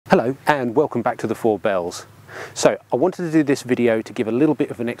Hello and welcome back to the Four Bells. So I wanted to do this video to give a little bit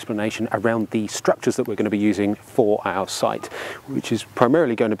of an explanation around the structures that we're going to be using for our site, which is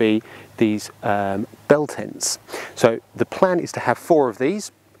primarily going to be these bell tents. So the plan is to have 4 of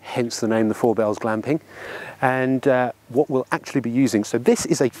these, hence the name the Four Bells Glamping, and what we'll actually be using. So this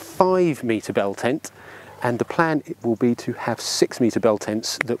is a 5-metre bell tent, and the plan will be to have 6-metre bell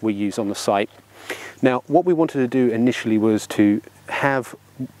tents that we use on the site. Now what we wanted to do initially was to have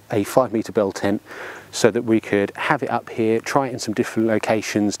a 5-metre bell tent so that we could have it up here, try it in some different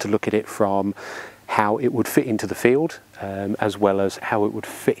locations to look at it from how it would fit into the field, as well as how it would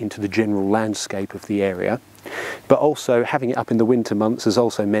fit into the general landscape of the area. But also having it up in the winter months has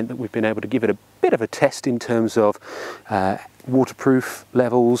also meant that we've been able to give it a bit of a test in terms of waterproof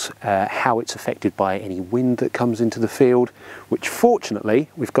levels, how it's affected by any wind that comes into the field, which fortunately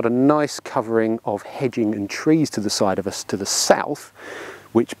we've got a nice covering of hedging and trees to the side of us to the south,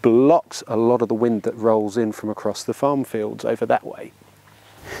 which blocks a lot of the wind that rolls in from across the farm fields over that way.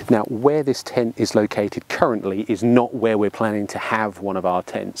 Now where this tent is located currently is not where we're planning to have one of our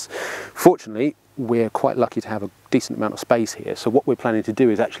tents. Fortunately, we're quite lucky to have a decent amount of space here, so what we're planning to do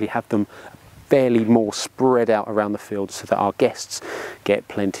is actually have them fairly more spread out around the field so that our guests get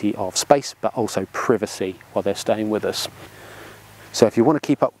plenty of space but also privacy while they're staying with us. So if you want to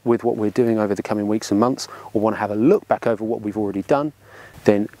keep up with what we're doing over the coming weeks and months, or want to have a look back over what we've already done,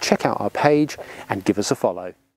 then check out our page and give us a follow.